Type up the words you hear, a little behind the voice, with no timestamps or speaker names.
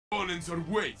opponents are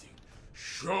waiting.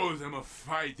 Show them a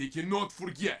fight they cannot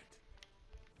forget.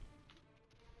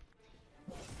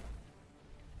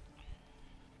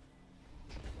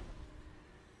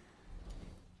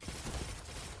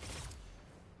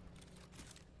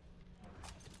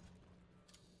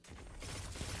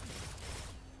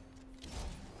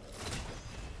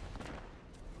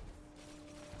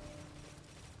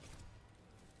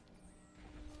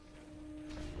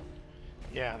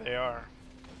 Yeah, they are.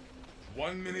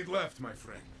 1 minute left, my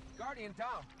friend. Guardian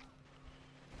down.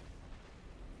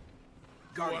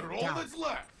 You are all that's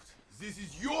left. This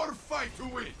is your fight to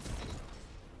win.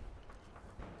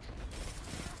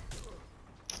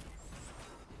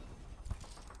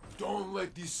 Don't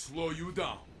let this slow you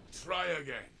down. Try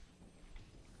again.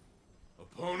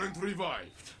 Opponent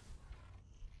revived.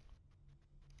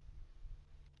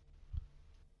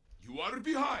 You are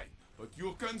behind, but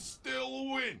you can still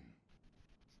win.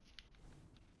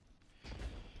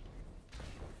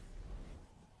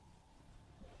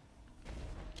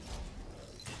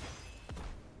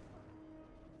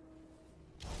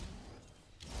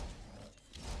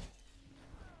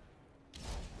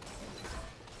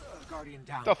 Guardian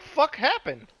down. The fuck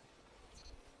happened?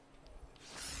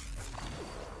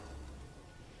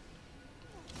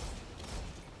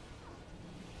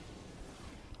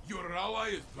 Your ally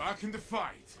is back in the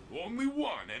fight. Only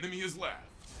one enemy is left.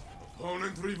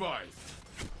 Opponent revived.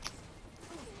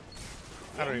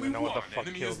 I don't even know what the fuck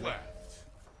enemy killed is me. left.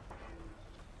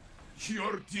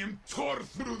 Your team tore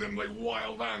through them like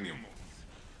wild animals.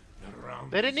 The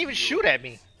round They didn't is even yours. shoot at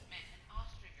me.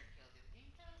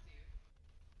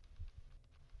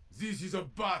 This is a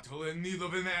battle in need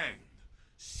of an end.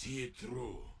 See it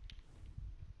through.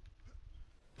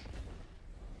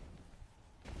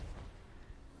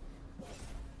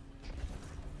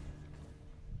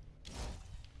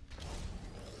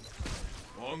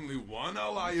 Only one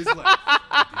ally is left.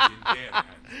 It is in their hands.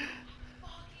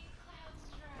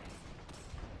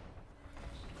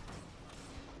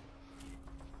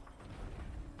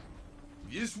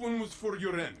 This one was for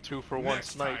your end. 2 for 1 Next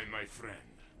snipe. time, my friend.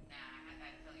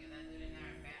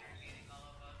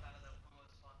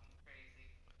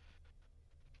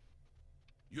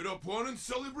 Your opponent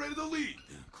celebrated a lead.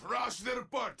 Crush their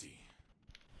party.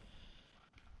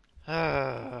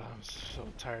 I'm so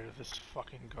tired of this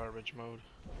fucking garbage mode.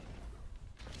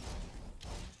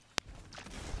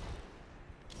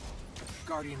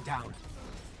 Guardian down.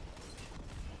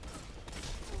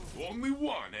 Only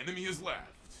one enemy is left.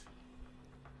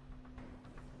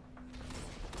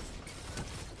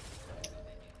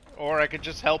 Or I could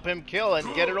just help him kill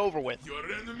and get it over with. Your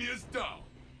enemy is down.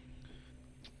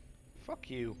 Fuck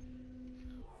you.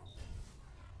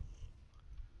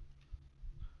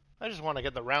 I just want to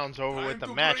get the rounds over Time with, the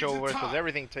to match break the over with, because tie.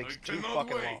 everything takes I too cannot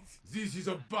fucking wait. long. This is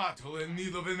a battle in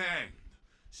need of an end.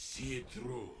 See it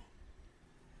through.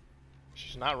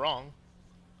 She's not wrong.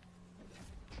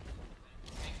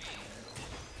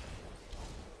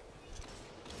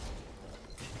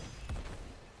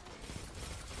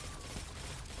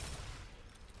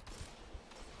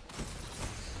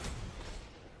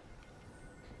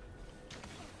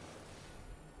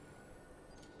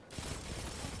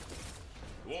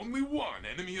 Only one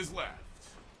enemy is left.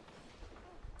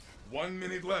 1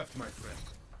 minute left, my friend.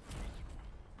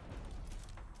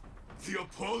 The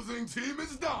opposing team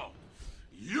is down.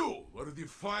 You are the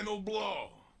final blow.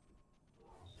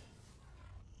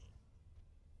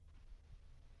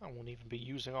 I won't even be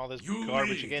using all this You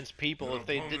garbage lead. against people Your if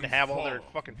they didn't opponents have all their fall.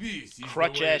 fucking This is the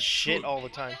crutch way ass it shit should all be.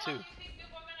 the time too. Garbage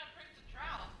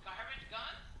guns?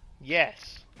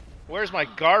 Yes. Where's my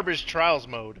garbage trials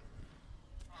mode?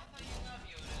 I thought you got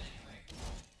me with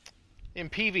it anyway. In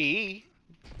PvE?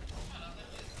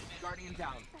 Guardian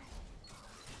down.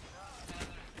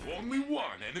 Only one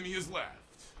enemy is left.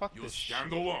 Fuck You this shit.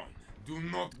 stand alone. Do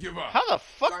not give up. How the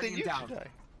fuck Guardian did you down. die?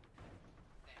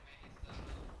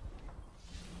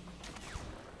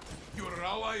 Your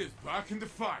ally is back in the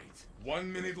fight.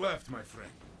 1 minute left, my friend.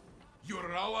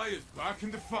 Your ally is back in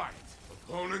the fight.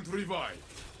 Opponent revived.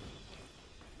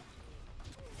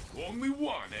 Only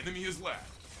one enemy is left.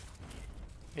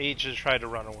 He just tried to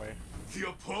run away. The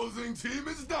opposing team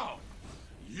is down.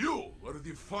 You are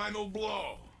the final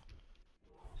blow.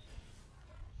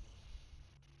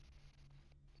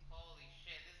 Holy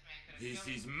shit, this man could have This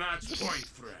killed is me. match point,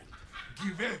 friend.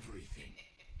 Give everything.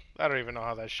 I don't even know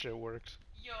how that shit works.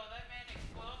 Yo, that man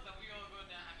explodes and we all go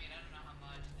down. I mean, I don't know how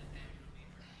much the damage will be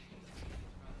for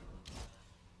me.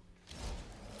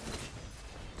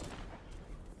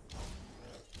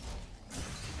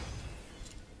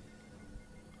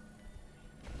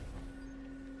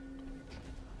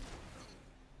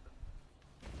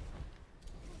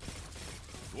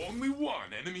 Only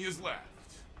one enemy is left.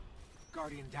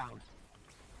 Guardian down.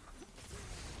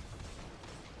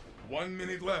 1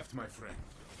 minute left, my friend.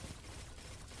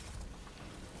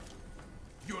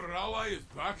 Your ally is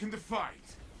back in the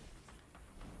fight.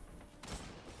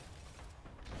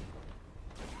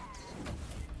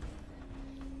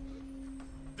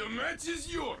 The match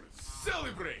is yours.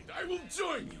 Celebrate. I will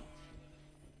join you.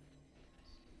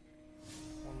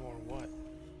 One more what?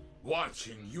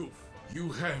 Watching you. You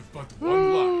have but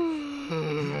one life.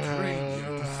 You train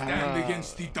here to stand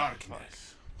against the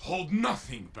darkness. Hold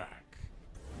nothing back.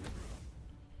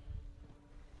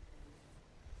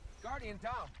 Guardian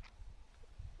down.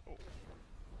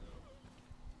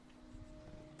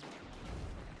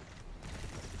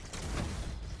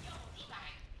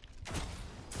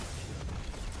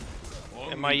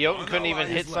 And my Jotun One couldn't even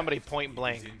ally hit is somebody left. point It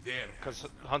blank is in their because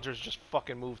hands. hunters just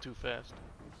fucking move too fast.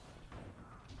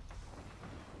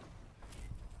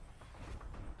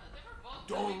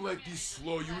 Don't let this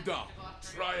slow you down.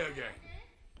 Try again.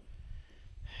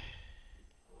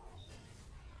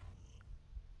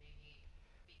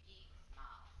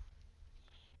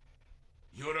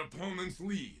 Your opponent's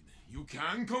lead. You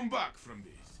can come back from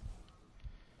this.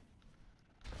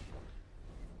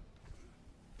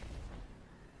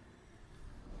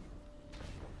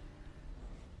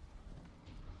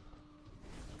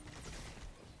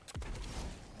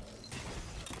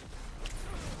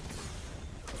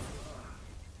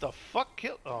 The fuck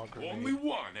kill? Oh, grenade. Only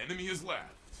one enemy is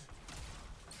left.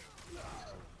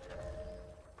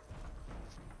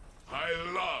 I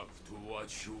love to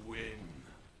watch you win.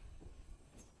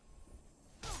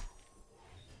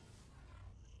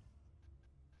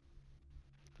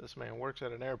 This man works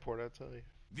at an airport, I tell you.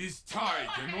 This tie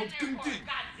cannot continue.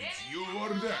 It's you or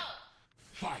them.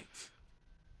 Fight.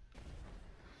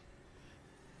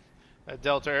 That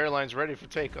Delta Airlines ready for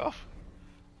takeoff.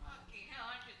 Fucking hell,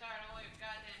 aren't you tired of all your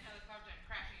goddamn helicopter and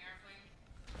crashing airplanes?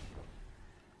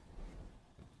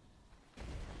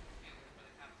 Can't wait for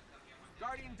the cops to come here one day.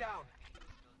 Guardian down.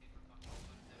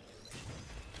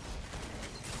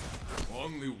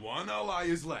 Only one ally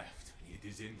is left. It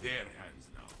is in their hands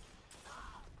now.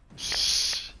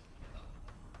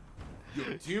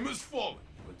 Your team is fallen,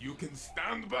 but you can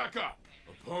stand back up.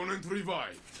 Opponent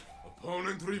revived.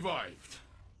 Opponent revived.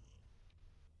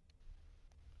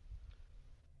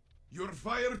 Your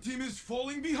fire team is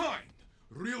falling behind.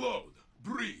 Reload,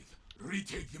 breathe,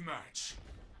 retake the match.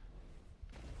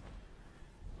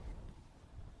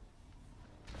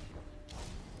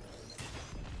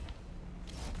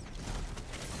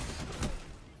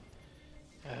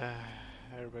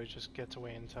 Everybody just gets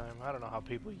away in time. I don't know how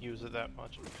people use it that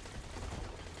much.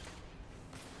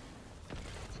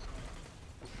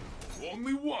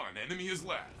 Only one enemy is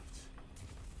left.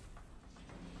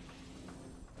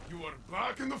 You are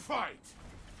back in the fight.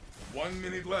 1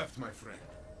 minute left, my friend.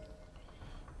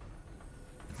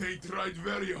 They tried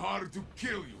very hard to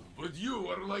kill you, but you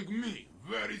are like me,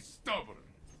 very stubborn.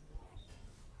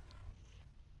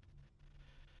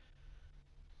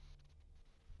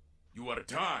 You are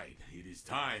tied. It is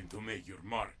time to make your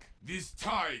mark. This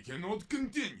tie cannot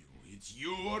continue. It's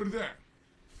you or them.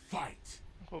 Fight.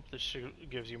 Hope this shit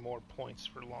gives you more points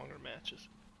for longer matches.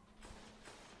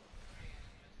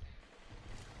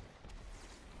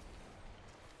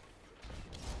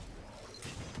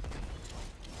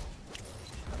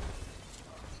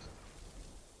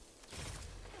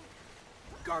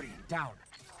 Guardian down.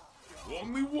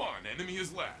 Only one enemy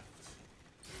is left.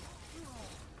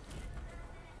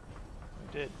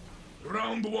 I did.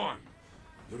 Round one.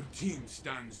 Your team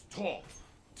stands tall.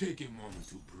 Take a moment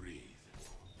to breathe.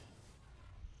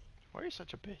 Why are you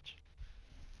such a bitch?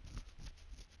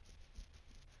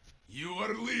 You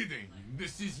are leading.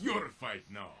 This is your fight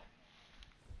now.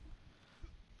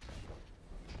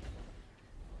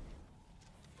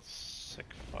 Sick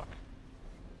fuck.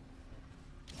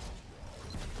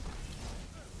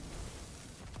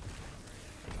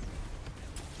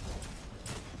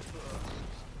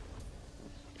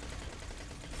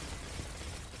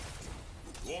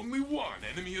 Only one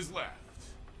enemy is left.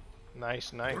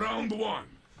 Nice, nice. Round one.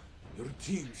 Your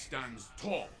team stands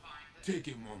tall. Take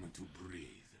a moment to breathe.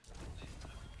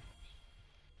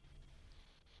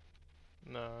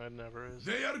 No, it never is.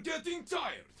 They are getting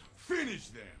tired. Finish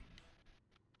them.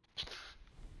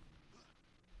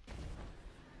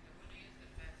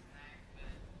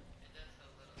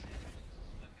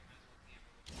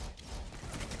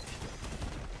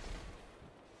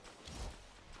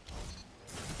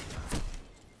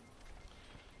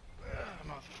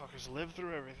 Motherfuckers live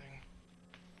through everything.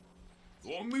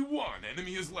 Only one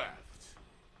enemy is left.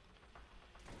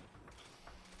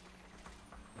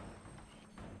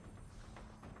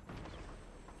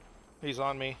 He's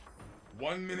on me.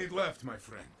 1 minute left, my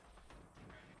friend.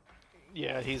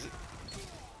 Yeah, he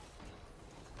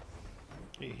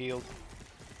healed.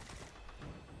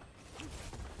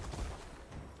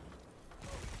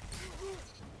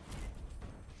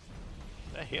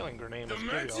 That healing grenade The must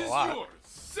match give you is a lot. yours.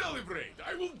 Celebrate.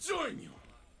 I will join you.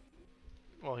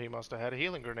 Well, he must have had a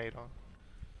healing grenade on.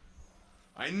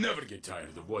 I never get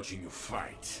tired of watching you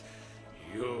fight.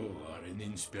 You are an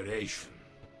inspiration.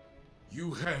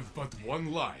 You have but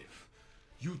one life.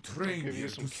 You trained give you here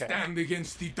some to cat. stand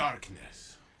against the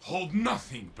darkness. Hold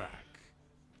nothing back.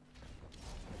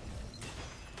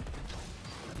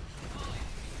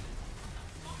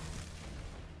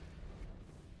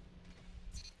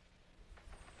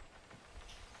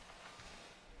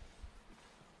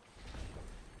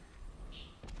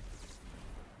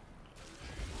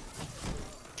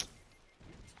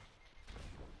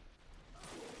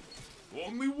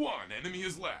 Only one enemy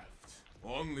is left.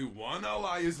 Only one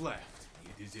ally is left.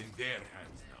 It is in their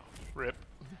hands now. Rip.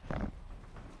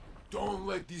 Don't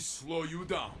let this slow you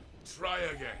down. Try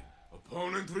again.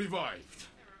 Opponent revived.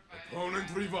 Opponent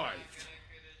revived.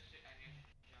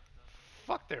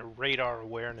 Fuck their radar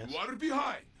awareness. You are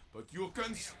behind, but you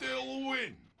can still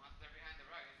win. Once they're behind the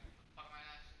rock, what the fuck am I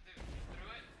supposed to do? Shoot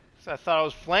through it? So I thought I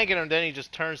was flanking him, then he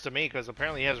just turns to me because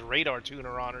apparently he has radar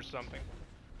tuner on or something.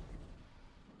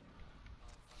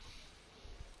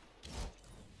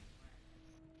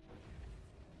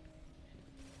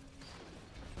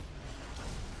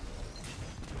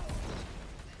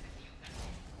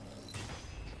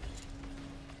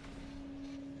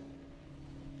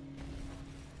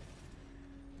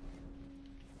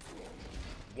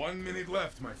 One minute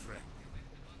left, my friend.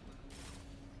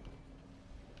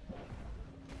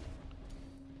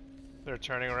 They're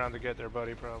turning around to get their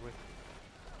buddy, probably.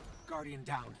 Guardian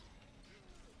down.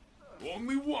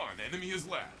 Only one enemy is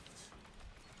left.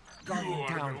 Guardian You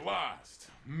are down. the last.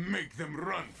 Make them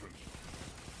run from you.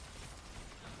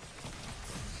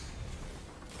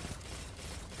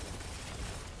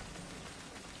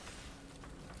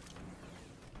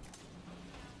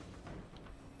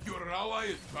 Your ally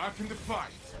is back in the fight.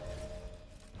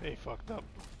 He fucked up.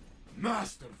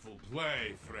 Masterful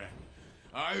play, friend.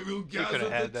 I will gather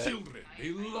coulda had the that. children. They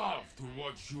love to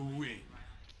watch you win.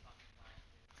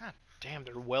 God damn,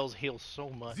 their wells heal so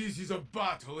much. This is a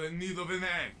battle in need of an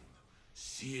end.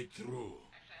 See it through.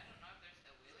 Actually, I don't know if they're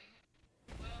still wheeling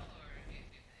well or if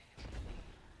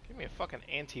they Give me a fucking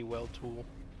anti-well tool.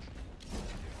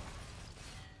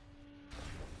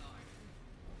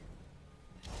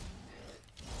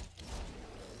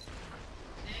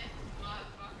 This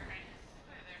motherfucker, I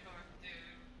swear they're hooked,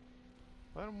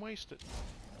 dude. Let him waste it.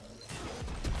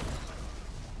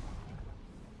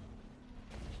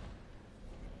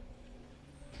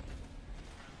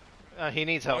 He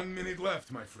needs help. 1 minute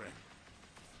left, my friend.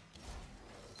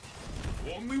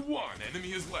 Only one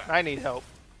enemy is left. I need help.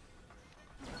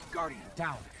 Guardian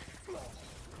down.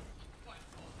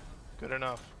 Good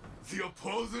enough. The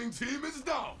opposing team is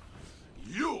down.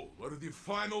 You are the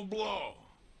final blow.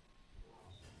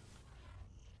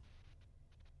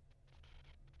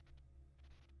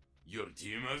 Your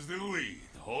team has the lead.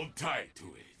 Hold tight to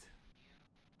it.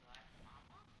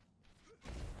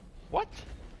 What?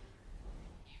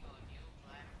 Evil new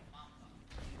black mamba.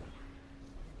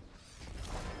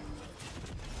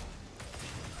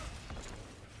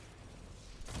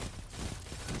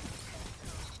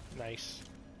 Nice.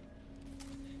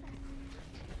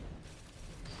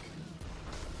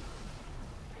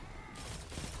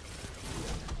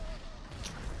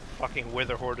 Fucking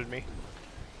wither hoarded me.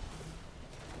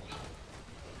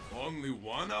 Only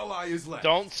one ally is left.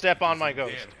 Don't step on my It's in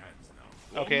ghost. their hands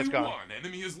now. Okay, it's Only gone. one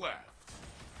enemy is left.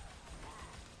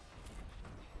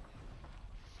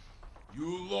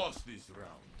 You lost this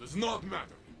round. Does not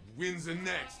matter. Wins the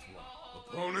next one.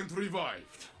 Opponent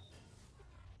revived.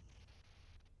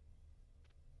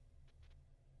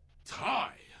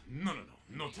 Tie? No,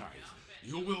 no ties.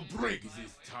 You will break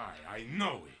this tie. I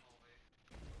know it.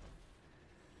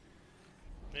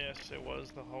 Yes, it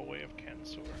was the hallway of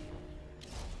Kensor.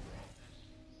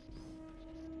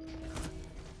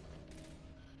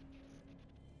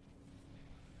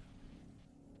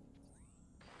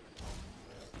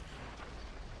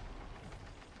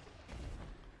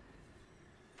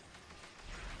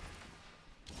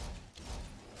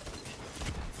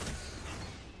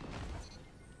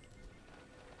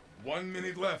 One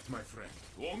minute left, my friend.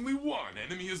 Only one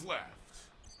enemy is left.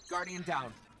 Guardian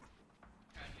down.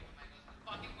 Trying to give my ghost the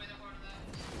fucking wither horde of that.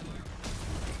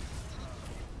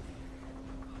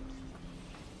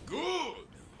 Good!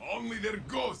 Only their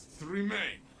ghosts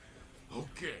remain.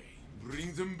 Okay,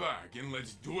 bring them back and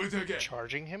let's do it again.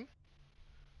 Charging him?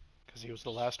 Because he was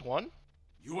the last one?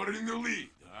 You are in the lead.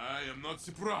 I am not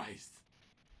surprised.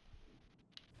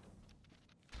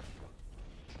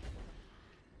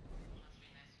 Must be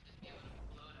nice to just be able to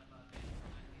float above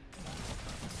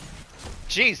it.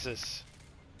 Jesus!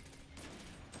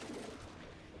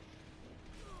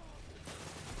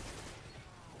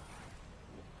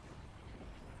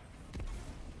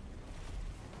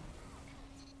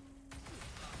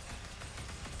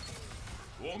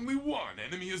 Only one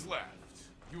enemy is left.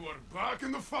 You are back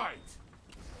in the fight.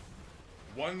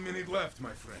 1 minute left,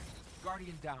 my friend.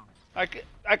 Guardian down. I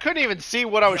couldn't even see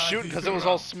what I was Yeah, shooting because it was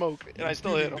all smoke, and I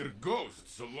still hit Giving him. their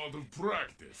ghosts a lot of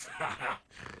practice.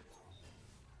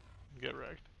 Get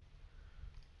wrecked.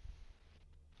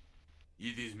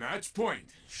 It is match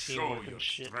point. Show Teamwork your and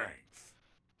shit. strength.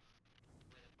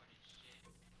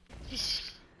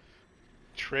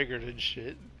 Triggered and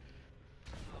shit.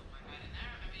 Oh my god, and now,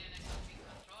 I mean, it must be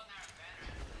controlled now better,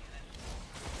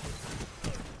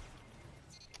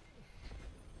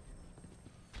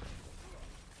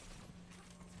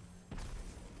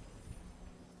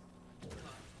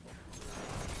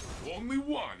 actually. Only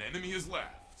one enemy is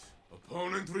left.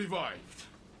 Opponent revived.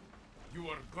 You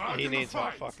are back He in the needs a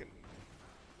fight. fucking...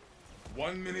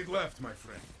 1 minute left, my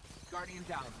friend. Guardian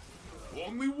down.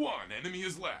 Only one enemy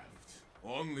is left.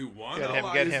 Only one Get him,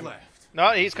 ally get is him. left.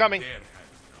 No, he's coming. Their hands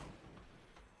now.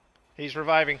 He's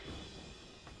reviving.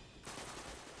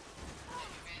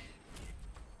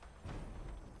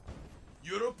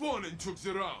 Your opponent took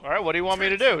the round. Alright, what do you want me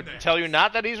to do? Tell you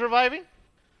not that he's reviving?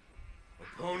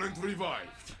 Opponent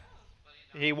revived.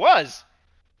 He was.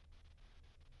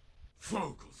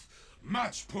 Focus.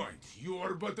 Match point. You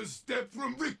are but a step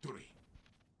from victory.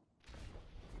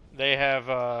 They have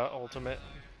ultimate.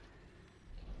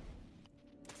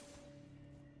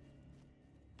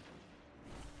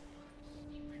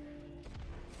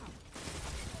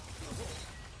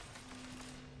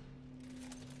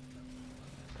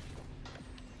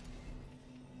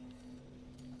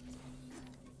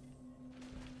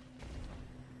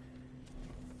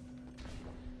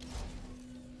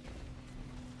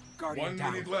 Guardian 1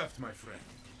 down. minute left, my friend.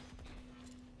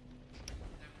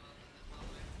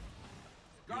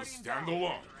 You Guardian stand down.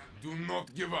 alone. Do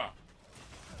not give up.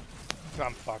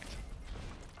 I'm fucked.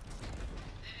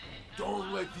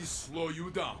 Don't let this slow you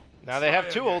down. Now they have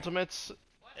Try two again. ultimates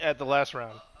at the last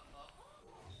round.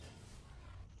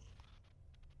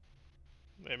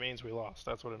 It means we lost.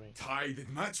 That's what it means. Tied at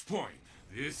match point.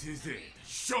 This is it.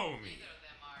 Show me. Neither of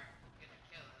them are gonna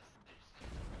kill us. They're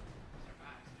just gonna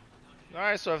survive.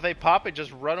 Alright, so if they pop it,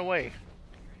 just run away.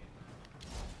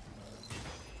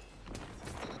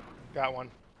 Got one.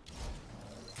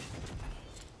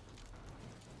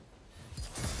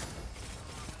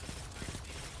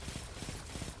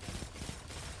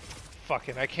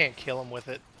 Fucking, I can't kill him with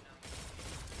it.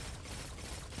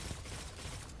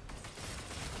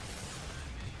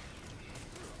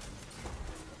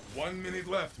 One minute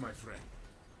left, my friend.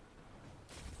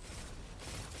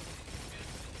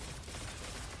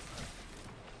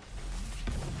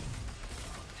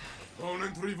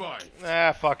 Opponent revived.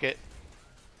 Ah, fuck it.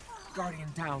 Guardian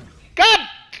down. God!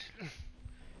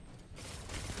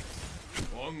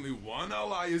 Only one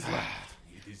ally is left.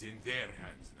 It is in their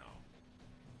hands now.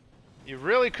 You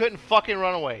really couldn't fucking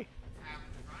run away.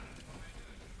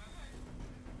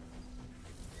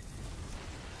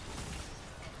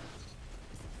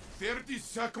 30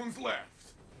 seconds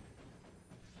left.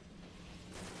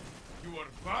 You are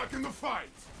back in the fight.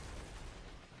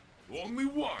 Only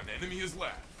one enemy is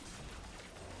left.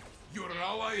 Your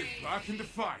ally is back in the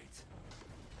fight.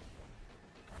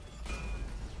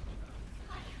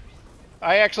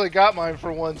 I actually got mine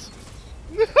for once.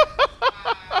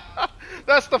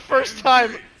 That's the first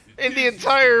time in the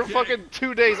entire fucking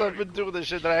 2 days I've been doing this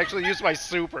shit that I actually used my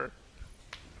super.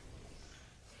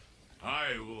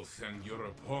 I will send your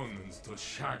opponents to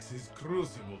Shax's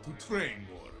Crucible to train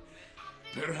more.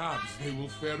 Perhaps they will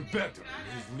fare better in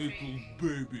his little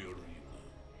baby arena.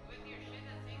 With your shit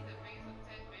that takes the pace of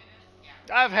 10 minutes,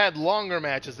 yeah. I've had longer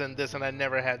matches than this and I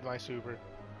never had my super.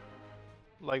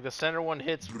 Like the center one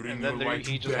hits Bring and then your light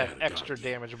he to just had bear, extra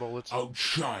Guardian. damage bullets.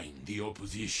 Outshine the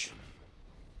opposition.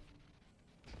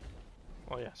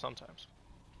 Well, yeah, sometimes.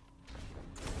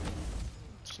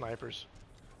 Snipers.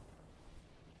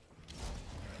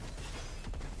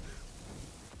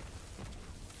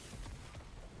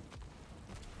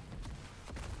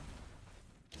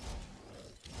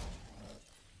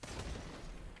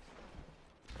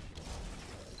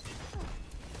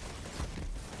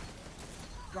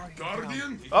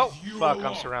 Guardian, it Oh, is you fuck, I'm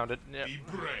alone. surrounded. Yep. Be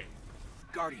brave.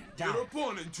 Guardian Your down.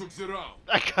 opponent took the round.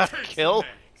 I got a Take the kill.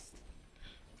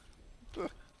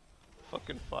 next.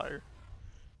 fucking fire.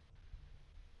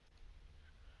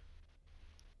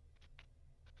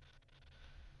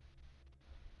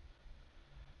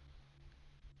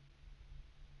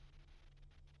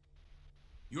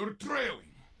 You're trailing.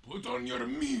 Put on your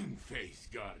mean face,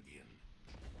 Guardian.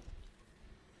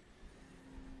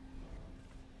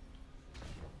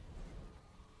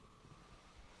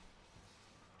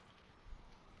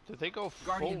 Did they go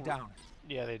Guardian full? down.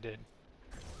 Yeah, they did.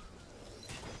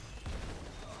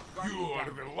 Guardian You are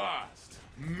down. the last.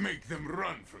 Make them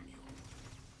run from you.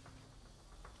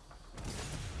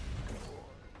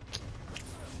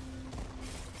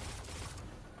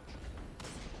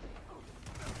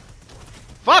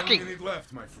 Fucking! 1 minute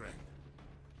left, my friend.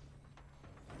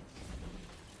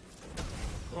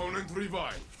 Opponent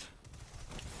revived.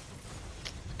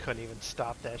 Couldn't even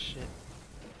stop that shit.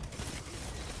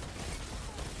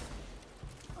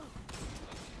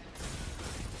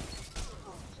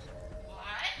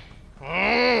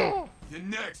 What? The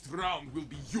next round will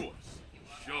be yours.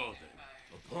 Sure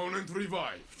then. Opponent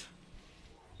revived.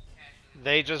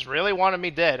 They just really wanted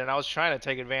me dead, and I was trying to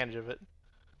take advantage of it.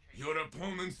 Your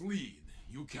opponent's lead.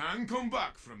 You can come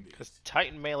back from this. Because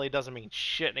Titan melee doesn't mean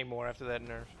shit anymore after that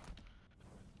nerf.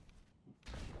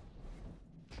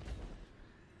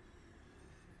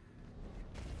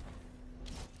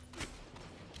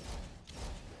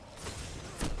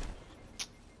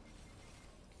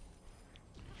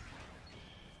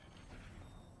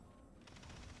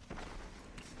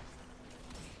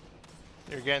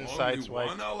 You're getting Only sideswiped.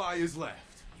 one ally is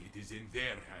left. It is in their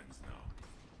hands now.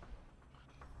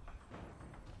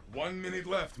 1 minute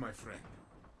left, my friend.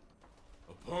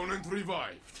 Opponent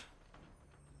revived.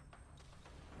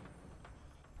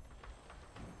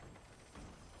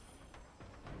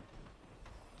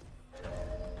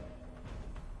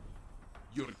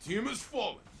 Your team has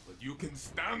fallen, but you can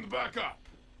stand back up.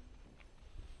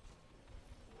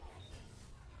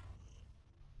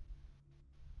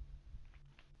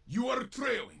 You are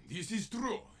trailing, this is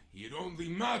true. It only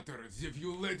matters if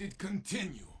you let it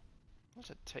continue. Why is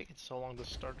it taking so long to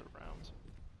start the rounds?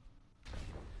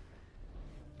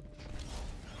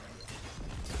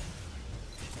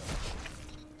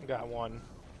 Got one.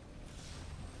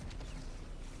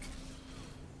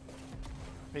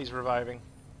 He's reviving.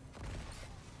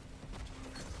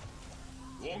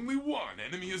 Only one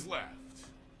enemy is left.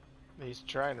 He's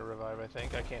trying to revive, I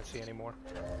think. I can't see anymore.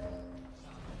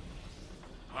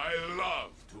 I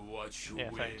love to watch you Yeah,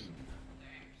 win. thanks.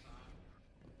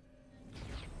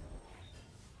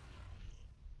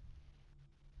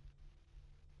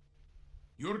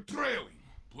 You're trailing.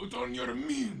 Put on your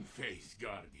mean face,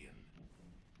 Guardian.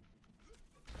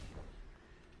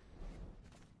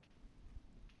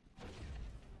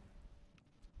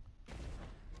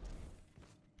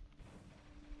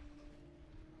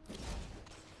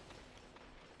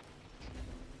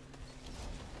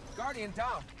 Guardian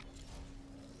down.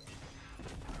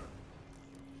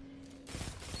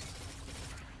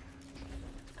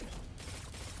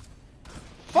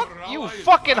 Fuck Your you ally is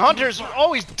fucking back in hunters the fight.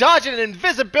 always dodging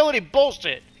invisibility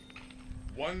bullshit.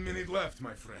 1 minute left,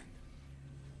 my friend.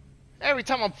 Every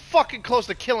time I'm fucking close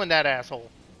to killing that asshole.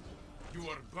 You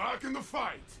are back in the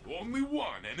fight. Only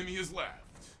one enemy is left.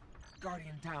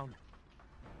 Guardian down.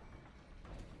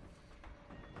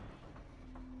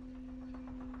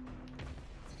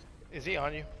 Is he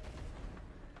on you?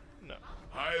 No.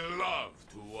 I love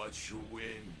to watch you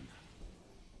win.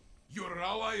 Your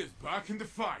ally is back in the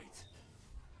fight.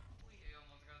 We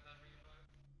almost got that revive.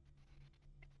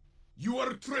 You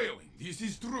are trailing. This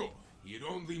is true. It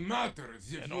only matters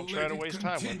if Yeah, you don't let try to it waste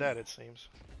continue. time with that, it seems.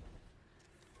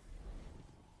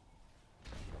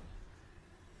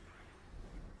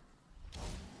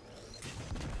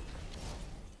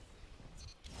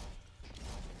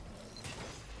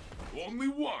 Only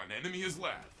one enemy is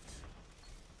left.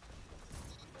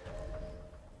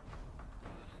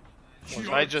 Was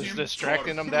Your I just team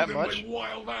distracting tore them that through much? like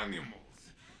wild animals.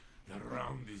 The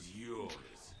round is yours.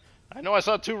 I know I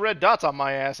saw 2 red dots on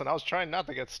my ass, and I was trying not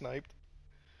to get sniped.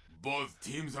 Both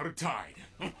teams are tied.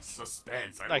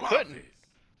 Suspense. I love couldn't. this.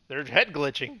 They're head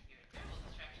glitching. Distraction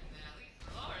then at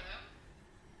least lower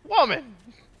them. Woman!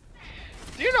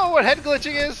 Do you know what head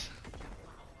glitching is?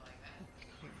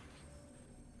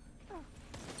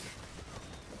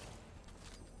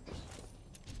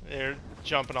 They're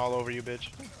jumping all over you, bitch.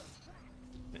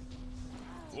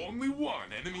 Only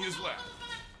one enemy is left.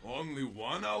 Only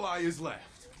one ally is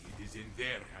left. It is in their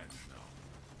hands now.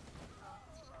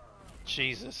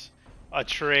 Jesus. A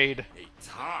trade. A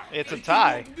tie. It's a I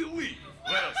tie. cannot believe.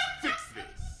 Let us fix this.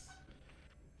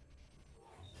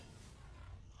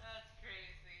 That's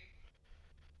crazy.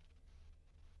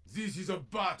 This is a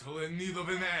battle in need of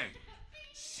an end.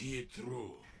 See it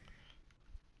through.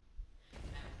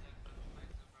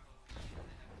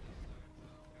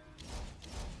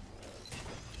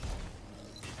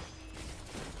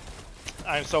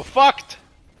 I'm so fucked!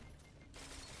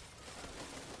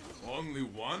 Only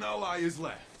one ally is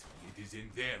left. It is in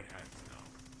their hands now.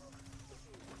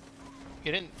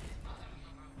 You didn't...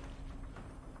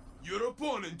 Your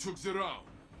opponent took the round.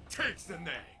 Takes the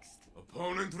next.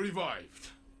 Opponent revived.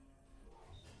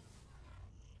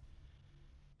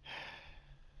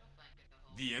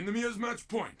 The enemy has match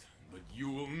point, but you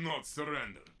will not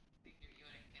surrender.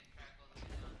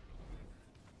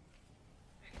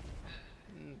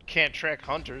 Can't track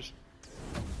hunters.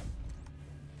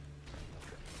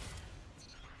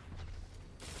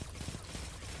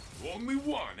 Only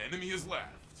one enemy is left.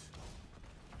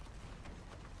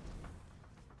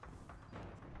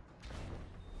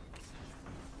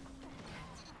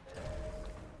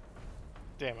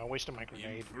 Damn, I wasted my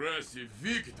grenade. Impressive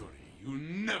victory. You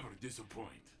never disappoint.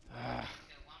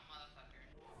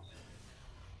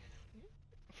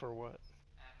 For what?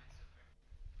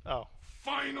 Oh.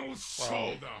 Final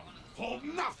showdown. Hold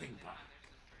nothing back.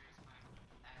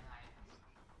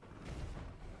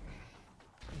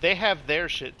 They have their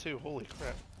shit too, holy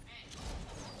crap.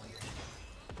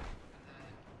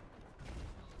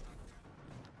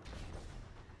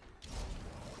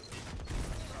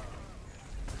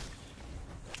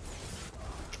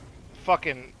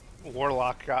 Fucking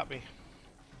Warlock got me.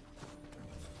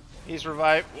 He's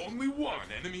revived. Only one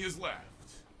enemy is left.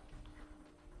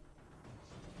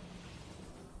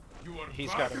 You are He's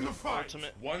back got in an the fight.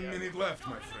 ultimate. 1 minute left,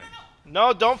 my friend.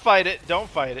 No, don't fight it. Don't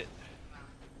fight it.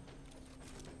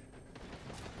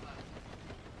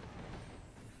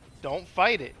 Don't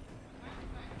fight it.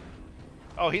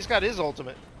 Oh, he's got his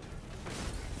ultimate.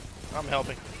 I'm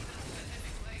helping.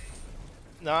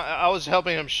 No, I was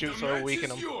helping him shoot, The so I match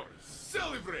weaken is him. yours.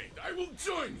 Celebrate. I will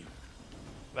join you.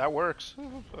 That works.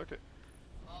 Fuck it.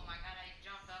 Oh my god, I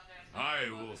jumped up there. I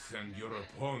will send your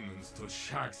opponents to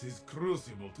Shax's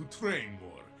crucible to train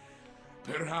more.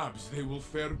 Perhaps they will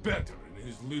fare better in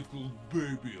his little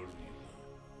baby arena.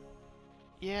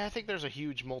 Yeah, I think there's a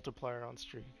huge multiplier on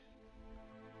streak.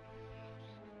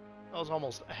 That was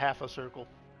almost half a circle.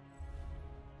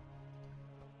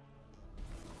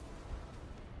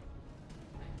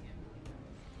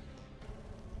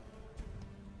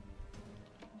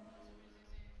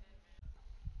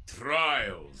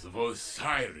 Trials of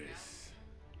Osiris.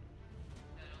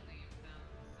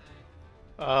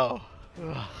 Oh.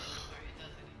 Ugh.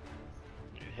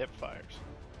 Hip fires.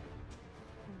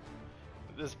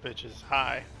 This bitch is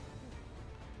high.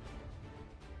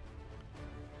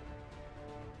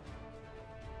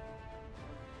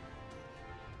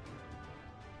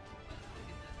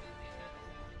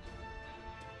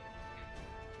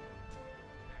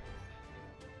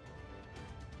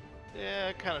 Yeah,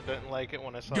 I kind of didn't like it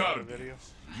when I saw the Guardians, video.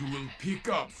 you will pick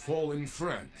up fallen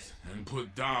friends and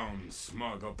put down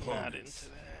smug Not opponents.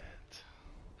 into that.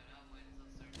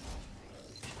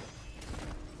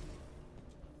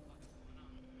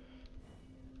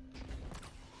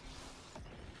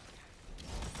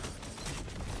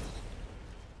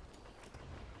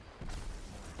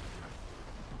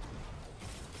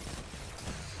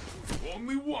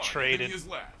 Only one Traded. enemy is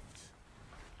left.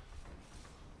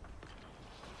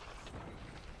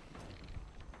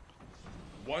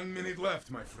 One minute left,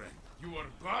 my friend. You are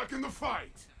back in the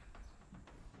fight.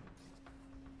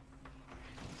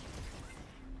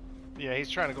 Yeah, he's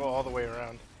trying to go all the way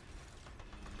around.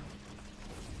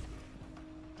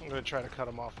 I'm gonna try to cut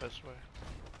him off this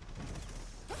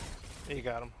way. He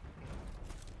got him.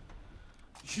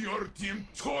 Your team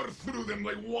tore through them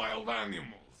like wild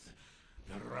animals.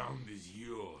 The round is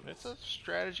yours. It's a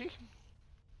strategy.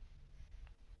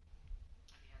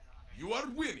 You are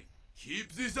winning.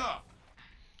 Keep this up.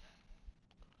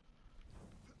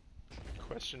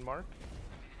 Question mark.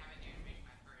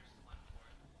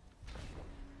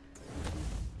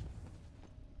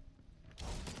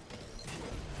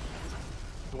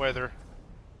 Weather.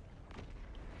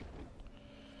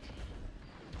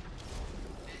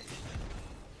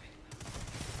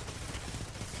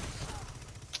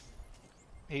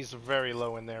 He's very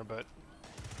low in there, but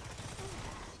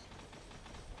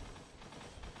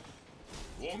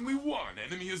Only one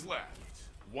enemy is left.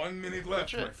 1 minute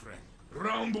left, That's my it. friend.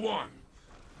 Round one.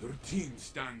 Your team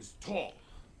stands tall.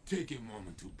 Take a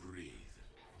moment to breathe.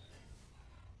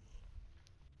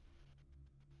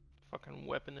 fucking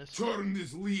weaponist. Turn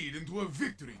this lead into a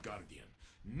victory, Guardian.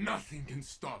 Nothing can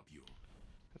stop you.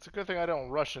 It's a good thing I don't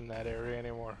rush in that area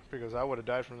anymore, because I would have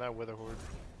died from that wither horde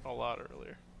a lot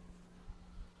earlier.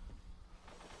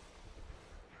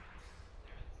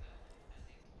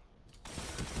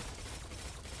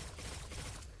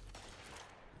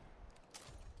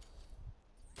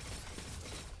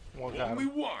 One got Only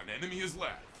him. one enemy is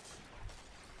left.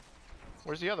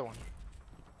 Where's the other one?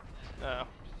 No.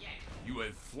 You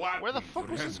have flattened Where the fuck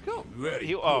your was this enemy. go? Very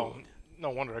He, oh, good.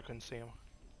 no wonder I couldn't see him.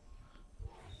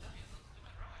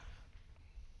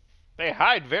 They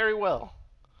hide very well.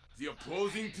 The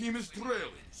opposing team is trailing.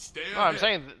 Stay No, I'm ahead.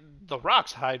 saying the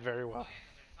rocks hide very well.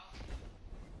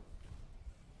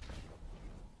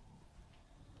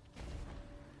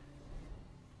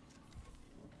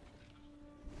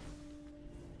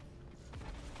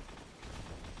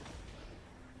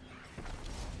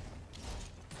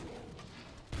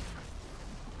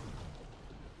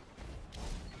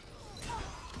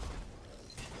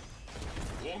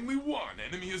 Only one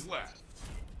enemy is left.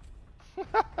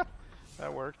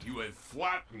 That worked. You have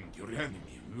flattened your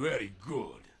enemy. Very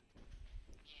good.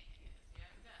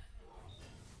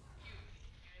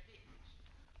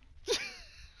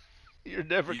 You're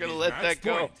never It gonna is let match that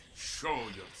go. point. Show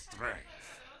your strength. There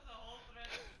was a whole thread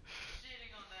of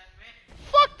shitting on that man.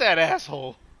 Fuck that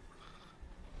asshole.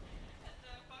 And the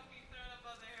fucking thread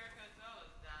about the haircuts, I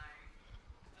was dying.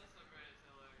 That subreddit is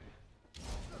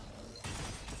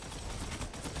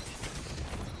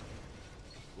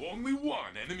hilarious. Only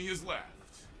one enemy is left.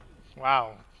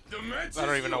 Wow. The match I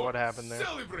don't is even know what yours. happened there.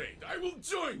 Celebrate. I will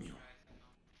join you.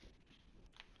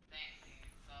 Thanks,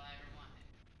 that's all I ever wanted.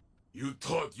 You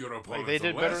taught your opponent Like they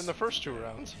did a better in lesson. the first 2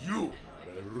 rounds. You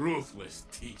are a ruthless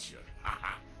teacher. We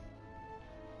have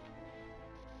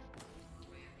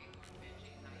people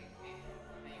bitching how you can't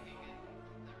maybe get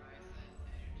the right set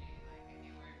energy like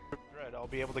anywhere. Dread, I'll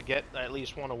be able to get at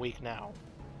least one a week now.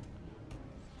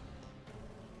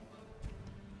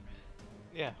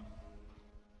 Yeah.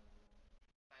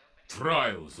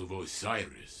 Trials of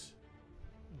Osiris.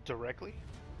 Directly?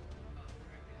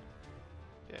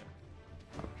 Yeah.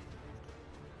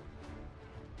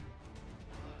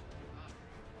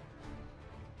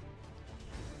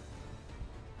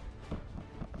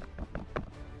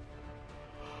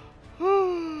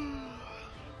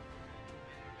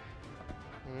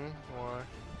 Why?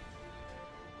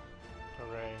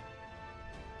 Hooray.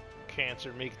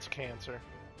 Cancer meets cancer.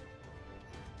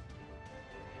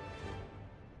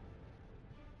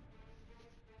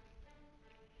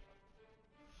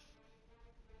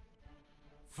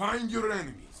 Find your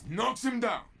enemies. Knock them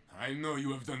down. I know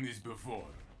you have done this before.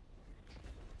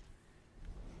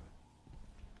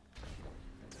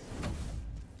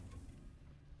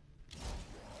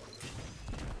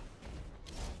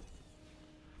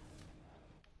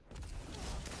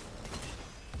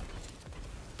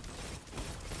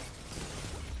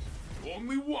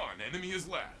 Only one enemy is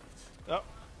left. Oh,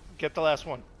 get the last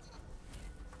one.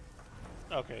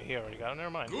 Okay, he already got it. Never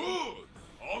mind. Good.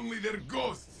 Only their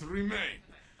ghosts remain.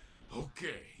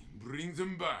 Okay, bring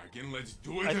them back and let's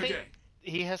do it I think again.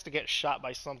 he has to get shot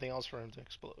by something else for him to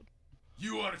explode.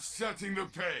 You are setting the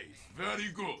pace.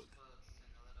 Very good.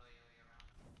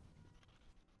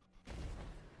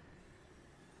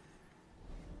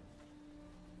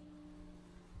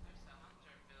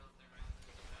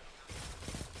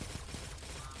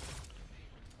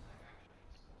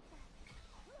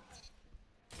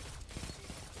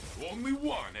 Only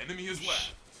one enemy is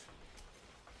left.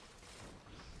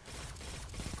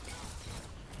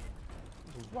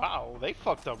 Wow, they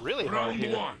fucked up really hard Round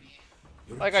here. one.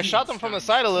 Your Like I team shot them from the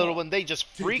stands side a little tall. and they just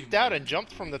Take freaked him out down. and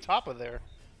jumped from the top of there.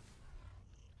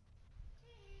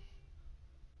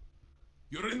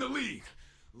 You're in the league.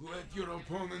 Let your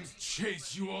opponents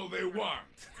chase you all they want.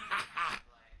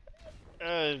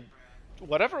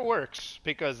 Whatever works,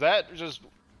 because that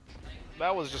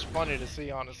was just funny to see,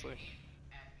 honestly.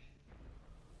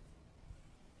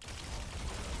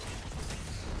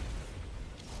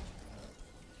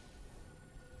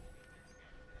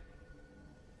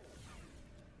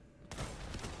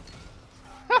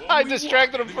 I Only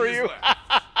distracted one him for enemy you. is left.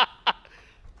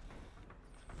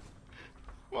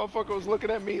 Motherfucker was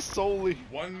looking at me solely.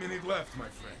 1 minute left, my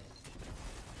friend.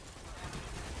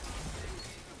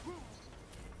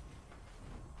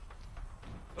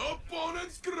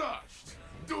 Opponents crushed.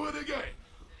 Do it again.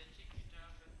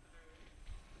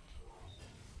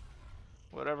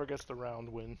 Whatever gets the round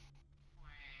win.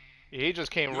 He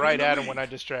just came You're right in the at him lead. when I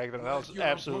distracted him. That was Let your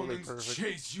absolutely opponents perfect.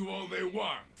 chase you all they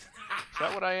want. Is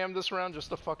that what I am this round?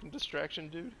 Just a fucking distraction,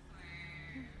 dude?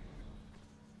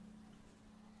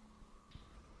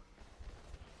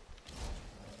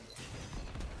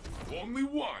 Only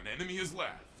one enemy is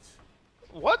left.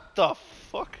 What the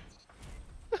fuck?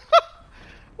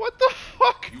 What the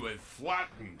fuck? You have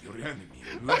flattened your enemy.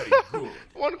 Very good.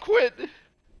 One quit.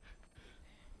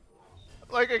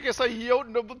 Like, I guess I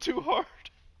yodeled him too hard.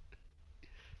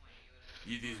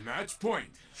 It is match point.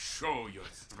 Show your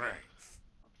strength.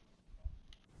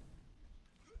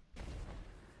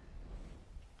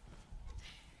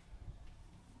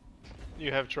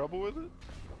 You have trouble with it?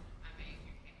 I mean,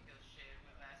 you can't kill shit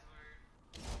with last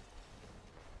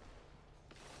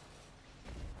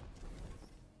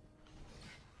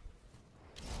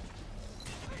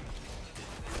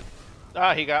word.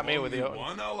 Ah, he got me with Only the.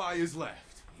 one ally is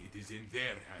left. It is in their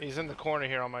hands. He's in the corner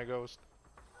here on my ghost.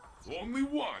 Only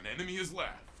one enemy is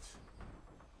left.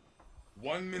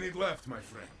 1 minute left, my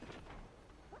friend.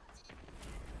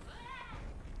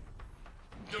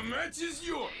 The match is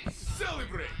yours.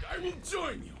 Celebrate. I will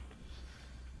join you.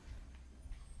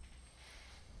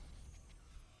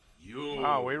 You.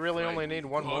 Wow, we really fight only need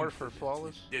with one more for confidence,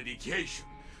 flawless? with dedication.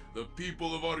 The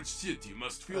people of our city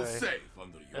must feel Hey, safe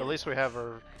under your. At least we have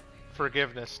our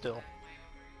forgiveness still.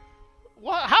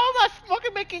 What? How am I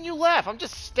fucking making you laugh? I'm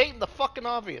just stating the fucking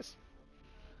obvious.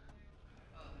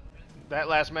 That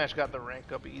last match got the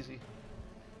rank up easy.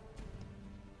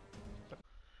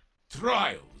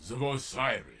 Trials of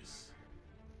Osiris.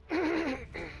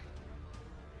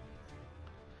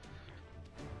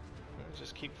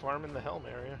 Just keep farming the Helm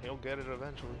area. He'll get it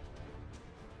eventually.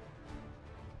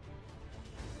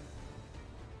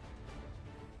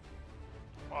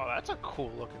 Oh, that's a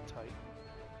cool looking Titan.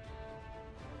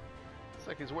 It's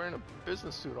like he's wearing a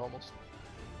business suit almost.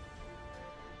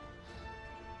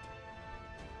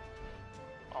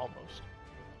 Almost.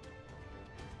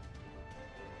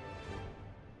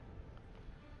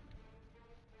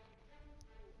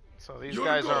 So these Your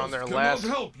guys are on ghost their cannot last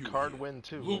help you card here. win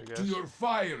too, I Look to guess. your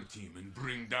fire team and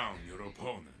bring down your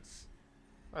opponents.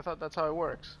 I thought that's how it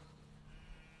works.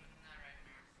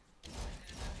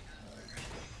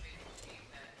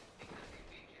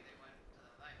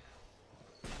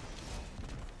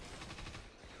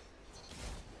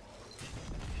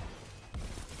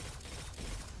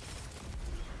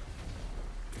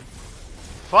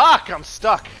 Fuck! I'm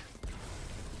stuck.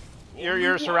 Only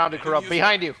You're one surrounded, enemy Corrupt. is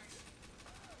Behind you. left.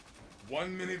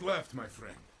 1 minute left, my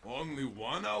friend. Only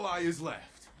one ally is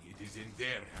left. It is in their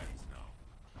hands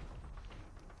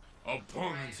now.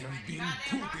 Opponents have been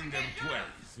put in their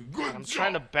place. Good I'm job.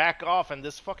 trying to back off, and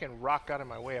this fucking rock got in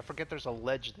my way. I forget there's a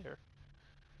ledge there.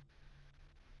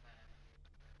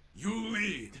 You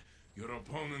lead. Your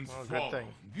opponents Well, good follow. thing.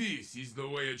 This is the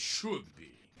way it should be.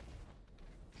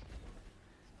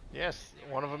 Yes,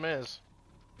 one of them is.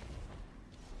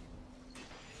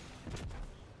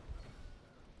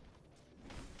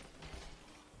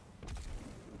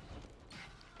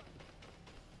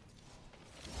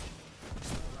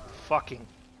 Fucking.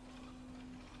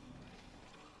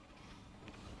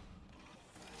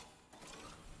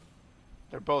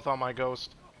 They're both on my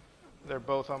ghost. They're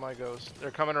both on my ghost.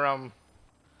 They're coming around.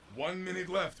 1 minute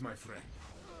left, my friend.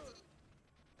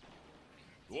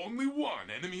 Only one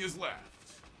enemy is left.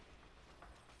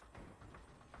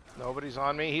 Nobody's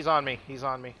on me. He's on me. He's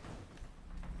on me.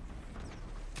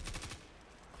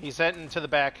 He's heading to the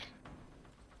back.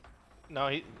 No,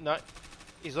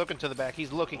 he's looking to the back.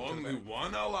 He's looking to the Only back.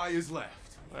 one ally is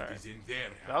left. It Alright. is in their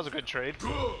hands. That was a good trade.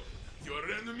 Good. Your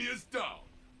enemy is down.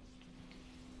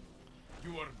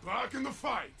 You are back in the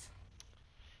fight.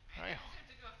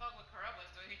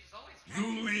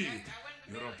 You lead.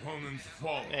 Your opponents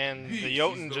follow. And This the is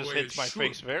Jotun the just way hits it my should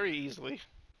face be. very easily.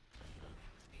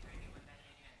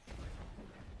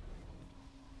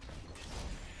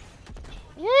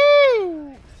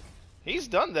 Woo! He's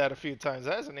done that a few times,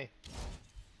 hasn't he?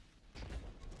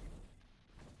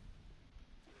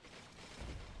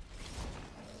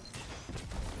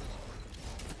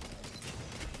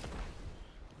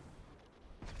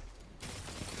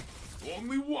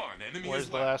 Only one enemy Where's is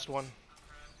the left. last one?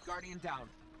 Guardian down.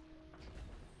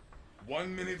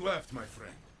 1 minute left, my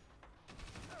friend.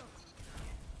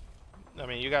 I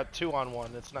mean, you got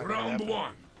 2-on-1. It's not gonna Round happen.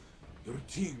 1. Your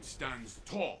team stands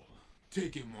tall.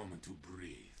 Take a moment to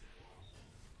breathe.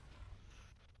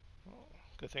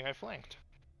 Good thing I flanked.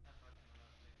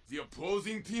 The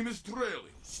opposing team is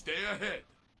trailing. Stay ahead.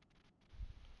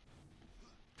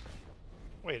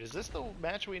 Wait, is this the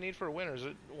match we need for a win, or is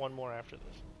it one more after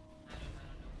this?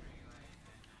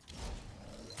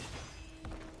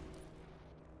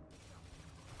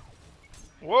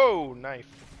 Whoa, knife.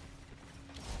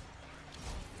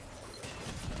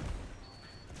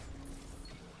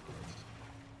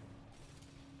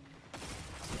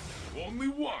 Only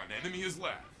one enemy is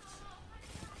left.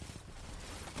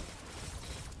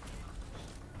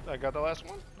 I got the last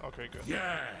one? Okay, good.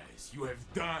 Yes, you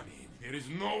have done it. There is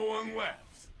no one left.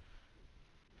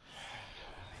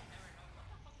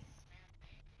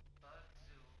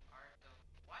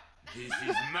 This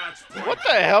is match point. What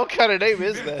the hell kind of name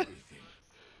is that? Everything.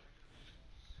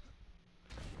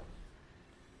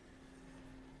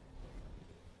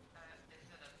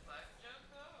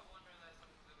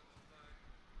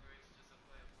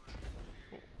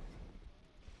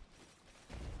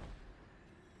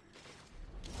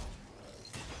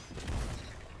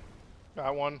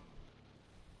 Got one.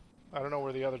 I don't know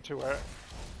where the other two are.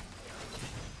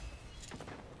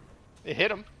 It hit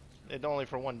him. It only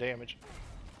for 1 damage.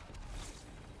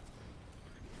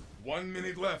 1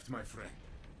 minute left, my friend.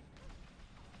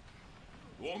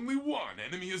 Only one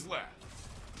enemy is left.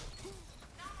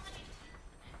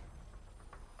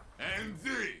 And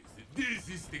this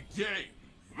is the game.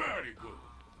 Very good.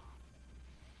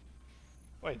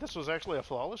 Wait, this was actually a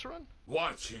flawless run?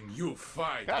 Watching you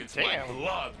fight, God it's damn. like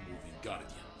blood-moving, Guardian.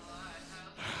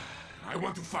 I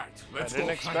want to fight. Let's didn't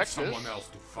go expect find this. someone else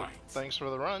to fight. Thanks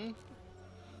for the run.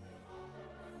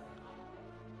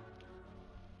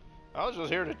 I was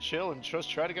just here to chill and just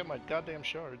try to get my goddamn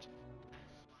shards.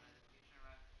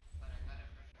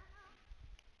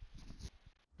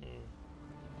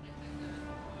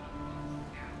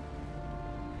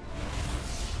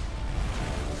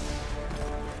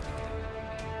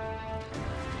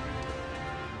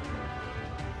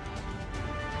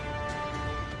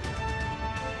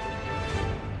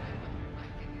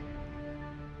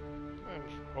 I'm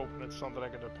hoping it's something I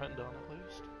can depend on at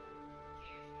least.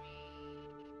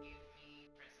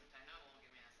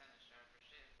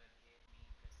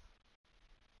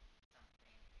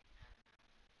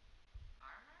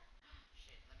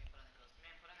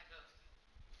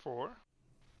 For?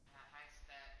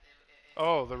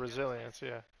 Oh, the resilience,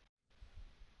 yeah.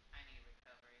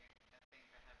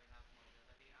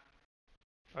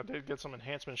 I did get some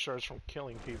enhancement shards from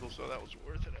killing people, so that was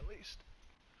worth it at least.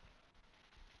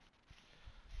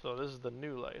 So this is the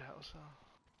new lighthouse, huh?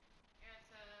 Yeah,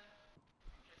 it's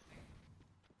interesting.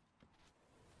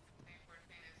 The important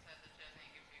thing is that the chest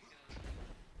ain't gives you kills.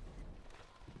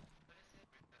 What is it?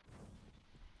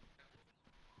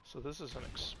 So this is an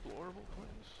explorable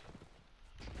place?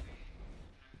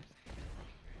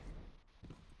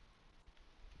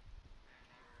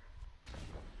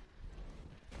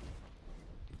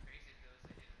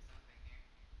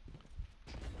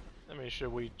 I mean,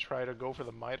 should we try to go for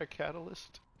the Mida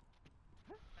Catalyst?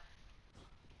 Well,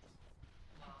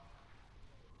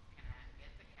 can I get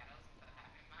the catalyst without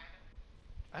having Mida?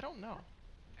 I don't know.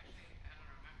 Actually, I don't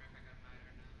remember if I got Mida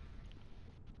or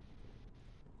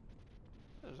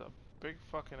not. There's a big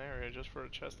fucking area just for a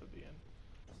chest at the end.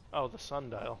 Oh, the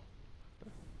sundial.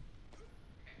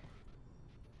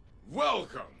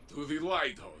 Welcome to the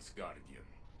Lighthouse, Guardian.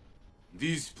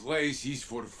 This place is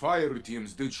for fire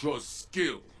teams that show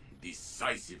skill,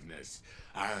 decisiveness,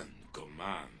 and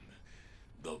command.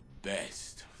 The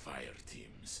best fire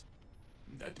teams.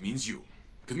 That means you.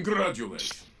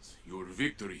 Congratulations. Your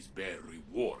victories bear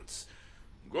rewards.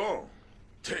 Go,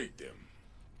 take them.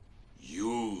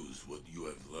 Use what you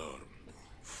have learned.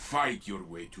 Fight your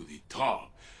way to the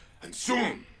top. And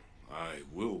soon, I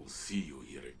will see you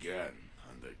here again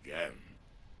and again.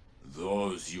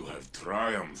 Those you have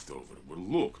triumphed over will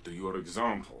look to your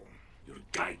example, your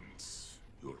guidance,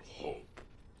 your hope.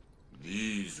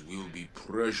 These will be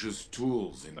precious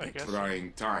tools in I the guess so.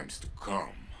 trying times to come.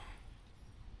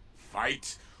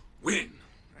 Fight, win,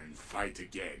 and fight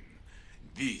again.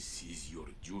 This is your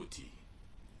duty.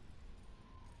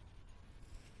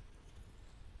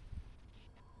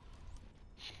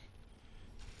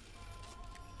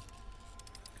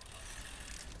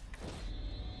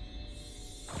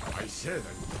 I said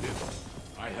I would build.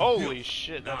 I have Holy built.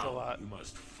 shit, that's a Now lot. You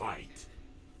must fight.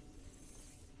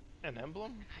 An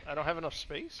emblem? I don't have enough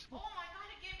space? Oh my god,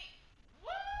 it gave me. Woo!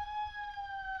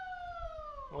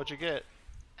 What'd you get?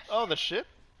 Oh, the ship?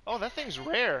 Oh, that thing's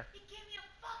rare. He gave me a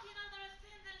fucking other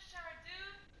ascendant shard,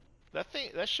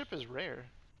 dude. That ship is rare.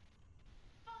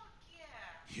 Fuck yeah.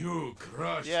 You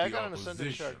crushed Yeah, I the got an ascendant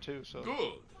opposition. shard too, so.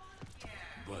 Good. Fuck yeah.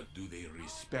 But do they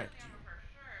respect you? For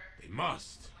sure. They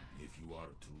must, if you are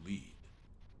to lead.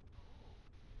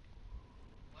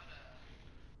 What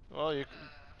a Well, you.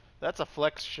 That's a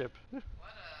flex ship. what an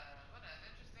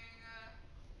interesting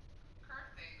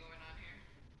curve thing going on here.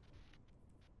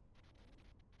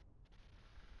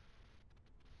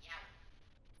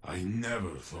 Yeah. I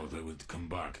never thought I would come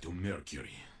back to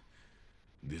Mercury.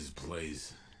 This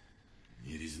place,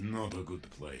 it is not a good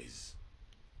place.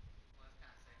 Well, it's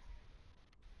kind of sexy.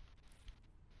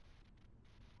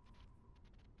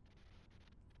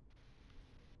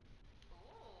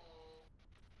 Ooh.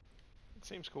 It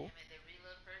seems cool. Damn it, they reload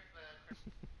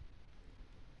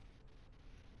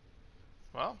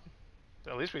Well,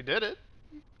 at least we did it.